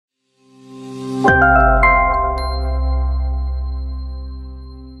All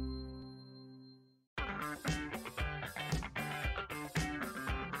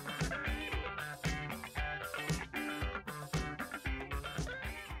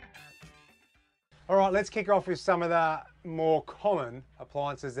right, let's kick off with some of the more common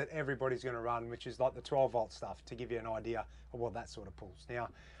appliances that everybody's going to run, which is like the 12 volt stuff, to give you an idea of what that sort of pulls. Now,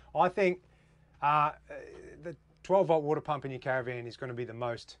 I think the 12 volt water pump in your Caravan is going to be the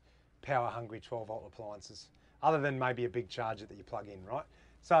most power hungry 12 volt appliances, other than maybe a big charger that you plug in, right?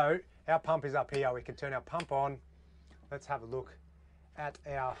 So our pump is up here. We can turn our pump on. Let's have a look at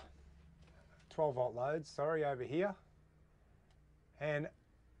our 12 volt loads, sorry, over here. And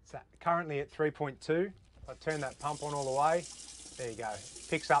it's currently at 3.2. I turn that pump on all the way. There you go. It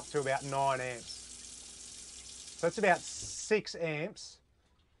picks up to about 9 amps. So it's about 6 amps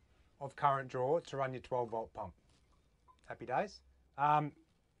of current draw to run your 12 volt pump. Happy days.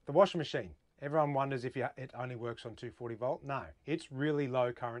 The washing machine. Everyone wonders if it only works on 240 volt. No, it's really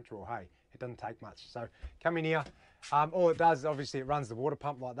low current draw. Hey, it doesn't take much. So come in here. All it does is obviously it runs the water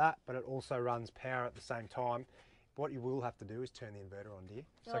pump like that, but it also runs power at the same time. What you will have to do is turn the inverter on, dear.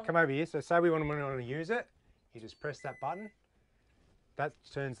 So come over here. So say we want to use it. You just press that button. That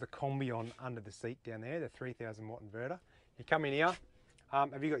turns the combi on under the seat down there, the 3000 watt inverter. You come in here.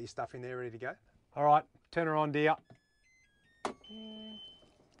 Have you got your stuff in there ready to go? All right, turn her on, dear.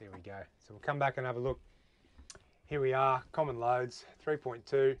 There we go. So we'll come back and have a look. Here we are, common loads,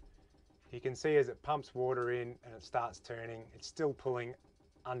 3.2. You can see as it pumps water in and it starts turning, it's still pulling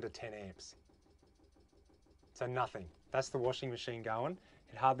under 10 amps. So nothing. That's the washing machine going.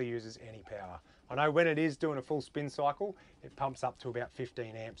 It hardly uses any power. I know when it is doing a full spin cycle, it pumps up to about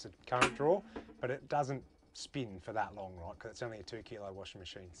 15 amps of current draw, but it doesn't spin for that long, right? Because it's only a 2 kilo washing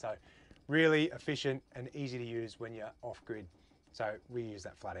machine. So really efficient and easy to use when you're off grid. So we use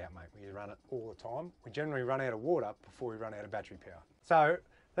that flat out, mate. We run it all the time. We generally run out of water before we run out of battery power. So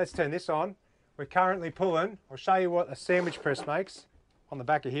let's turn this on. We're currently pulling, I'll show you what a sandwich press makes. On the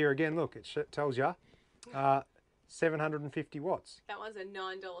back of here again, look, it tells you 750 watts. That was a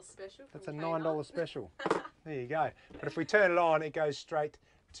 $9 special. That's a $9 special. There you go. But if we turn it on, it goes straight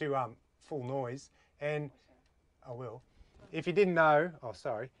to full noise. And I will. If you didn't know,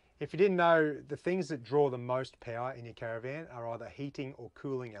 if you didn't know, the things that draw the most power in your Caravan are either heating or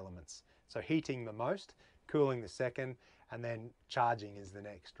cooling elements. So heating the most, cooling the second, and then charging is the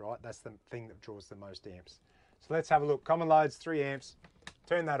next, right? That's the thing that draws the most amps. So let's have a look. Common loads, 3 amps.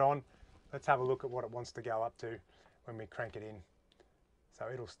 Turn that on. Let's have a look at what it wants to go up to when we crank it in. So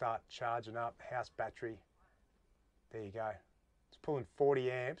it'll start charging up, house battery. There you go. It's pulling 40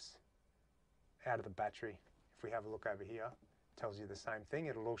 amps out of the battery. If we have a look over here, it tells you the same thing.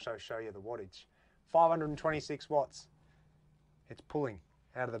 It'll also show you the wattage. 526 watts. It's pulling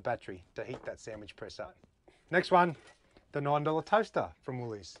out of the battery to heat that sandwich press up. Next one, the $9 toaster from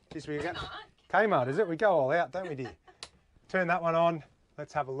Woolies. This we got. Kmart, is it? We go all out, don't we, dear? Turn that one on.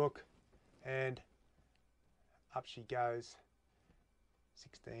 Let's have a look. And up she goes.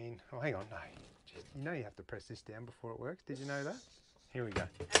 16. Oh, hang on. No. Just, you know you have to press this down before it works. Did you know that? Here we go.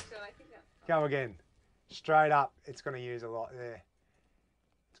 Actually, I think that's Go again. Straight up. It's going to use a lot there.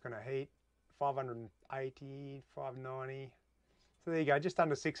 It's going to heat 580, 590. So there you go. Just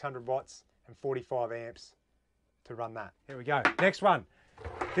under 600 watts and 45 amps to run that. Here we go. Next one.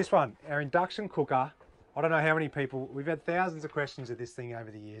 This one, our induction cooker. I don't know how many people, we've had thousands of questions of this thing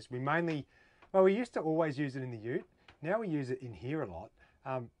over the years. We mainly, well, we used to always use it in the ute. Now we use it in here a lot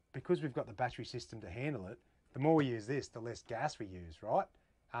because we've got the battery system to handle it. The more we use this, the less gas we use, right?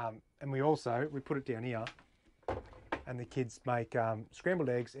 And we put it down here and the kids make scrambled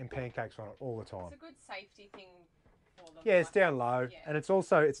eggs and pancakes on it all the time. It's a good safety thing for them. Yeah, it's down low and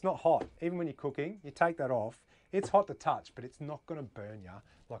it's not hot. Even when you're cooking, you take that off. It's hot to touch, but it's not going to burn you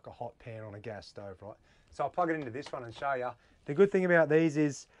like a hot pan on a gas stove, right? So I'll plug it into this one and show you. The good thing about these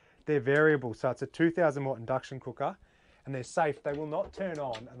is they're variable. So it's a 2000 watt induction cooker and they're safe. They will not turn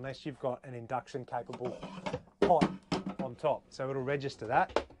on unless you've got an induction capable pot on top. So it'll register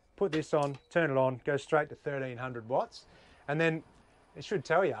that. Put this on, turn it on, go straight to 1300 watts. And then it should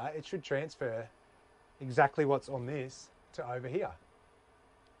tell you, it should transfer exactly what's on this to over here.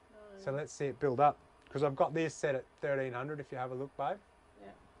 So let's see it build up. Because I've got this set at 1300 if you have a look, babe.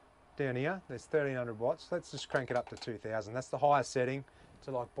 Yeah. Down here, there's 1300 watts. Let's just crank it up to 2000. That's the highest setting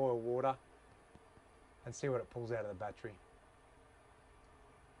to like boil water and see what it pulls out of the battery.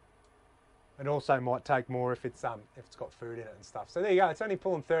 It also might take more if it's got food in it and stuff. So there you go, it's only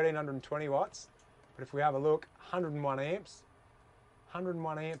pulling 1320 watts. But if we have a look, 101 amps.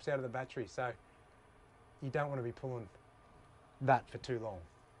 101 amps out of the battery. So you don't want to be pulling that for too long.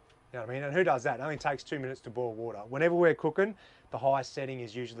 You know what I mean? And who does that? It only takes 2 minutes to boil water. Whenever we're cooking, the highest setting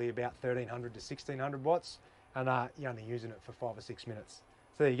is usually about 1300 to 1600 watts, and you're only using it for 5 or 6 minutes.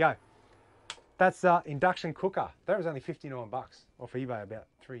 So there you go. That's induction cooker. That was only 59 bucks off eBay about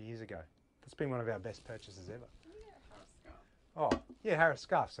 3 years ago. That's been one of our best purchases ever. Oh, yeah, Harris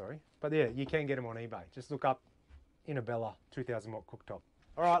scarf, sorry. But yeah, you can get them on eBay. Just look up Inabella 2000 watt cooktop.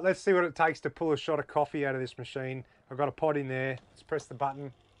 All right, let's see what it takes to pull a shot of coffee out of this machine. I've got a pot in there. Let's press the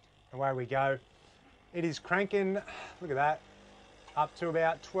button. Away we go. It is cranking, look at that, up to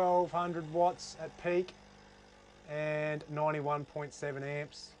about 1200 watts at peak and 91.7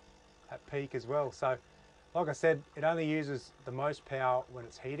 amps at peak as well. So like I said, it only uses the most power when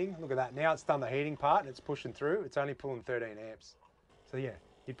it's heating. Look at that, now it's done the heating part, it's pushing through, it's only pulling 13 amps. So yeah,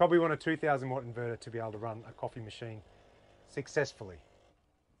 you'd probably want a 2000 watt inverter to be able to run a coffee machine successfully.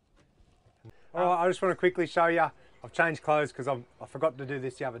 All right, I just want to quickly show you, I've changed clothes because I forgot to do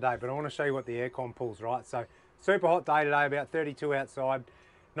this the other day, but I want to show you what the aircon pulls, right? So super hot day today, about 32 outside,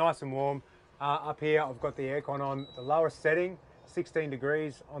 nice and warm. Up here, I've got the aircon on the lowest setting, 16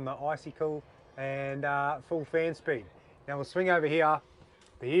 degrees on the icicle, and full fan speed. Now we'll swing over here.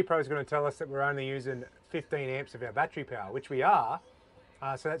 The ePro is going to tell us that we're only using 15 amps of our battery power, which we are.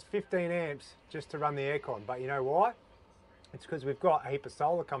 So that's 15 amps just to run the aircon. But you know why? It's because we've got a heap of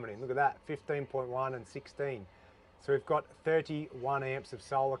solar coming in. Look at that, 15.1 and 16. So we've got 31 amps of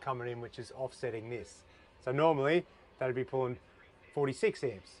solar coming in, which is offsetting this. So normally that'd be pulling 46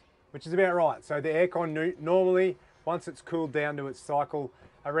 amps, which is about right. So the aircon normally, once it's cooled down to its cycle,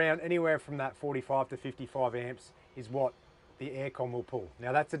 around anywhere from that 45 to 55 amps is what the aircon will pull.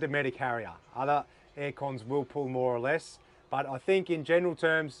 Now that's a Dometic Harrier. Other aircons will pull more or less, but I think in general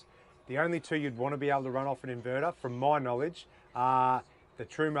terms, the only two you'd want to be able to run off an inverter, from my knowledge, are the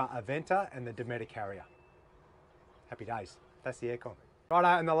Truma Aventa and the Dometic Harrier. Happy days. That's the aircon. Righto,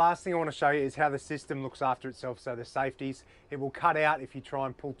 and the last thing I want to show you is how the system looks after itself, so the safeties. It will cut out if you try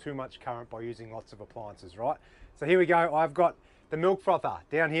and pull too much current by using lots of appliances, right? So here we go. I've got the milk frother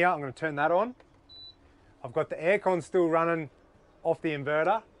down here. I'm going to turn that on. I've got the aircon still running off the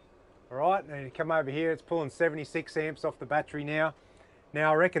inverter. All right, and you come over here, it's pulling 76 amps off the battery now.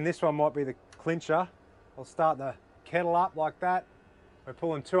 Now I reckon this one might be the clincher. I'll start the kettle up like that. We're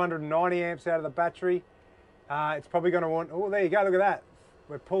pulling 290 amps out of the battery. It's probably going to want, oh, there you go, look at that.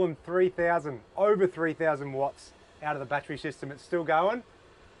 We're pulling 3,000, over 3,000 watts out of the battery system. It's still going.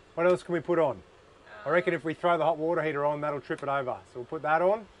 What else can we put on? I reckon if we throw the hot water heater on, that'll trip it over. So we'll put that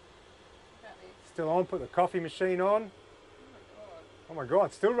on. Still on, put the coffee machine on. Oh my God,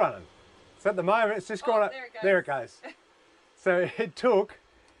 it's still running. So at the moment, it's just gone, there it goes. So it took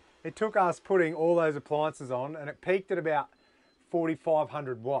us putting all those appliances on, and it peaked at about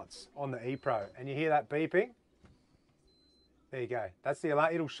 4,500 watts on the ePro. And you hear that beeping? There you go. That's the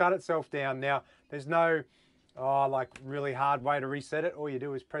alarm. It'll shut itself down. Now, there's no like really hard way to reset it. All you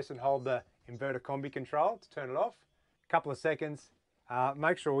do is press and hold the inverter combi control to turn it off. A couple of seconds.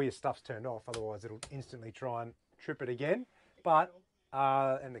 Make sure all your stuff's turned off, otherwise it'll instantly try and trip it again. But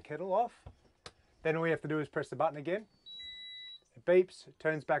and the kettle off. Then all you have to do is press the button again. It beeps, it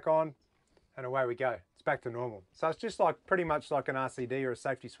turns back on, and away we go. It's back to normal. So it's just like pretty much like an RCD or a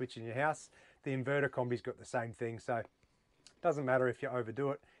safety switch in your house. The inverter combi's got the same thing, so it doesn't matter if you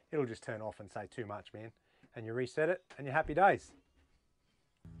overdo it. It'll just turn off and say too much, man. And you reset it, and you're happy days.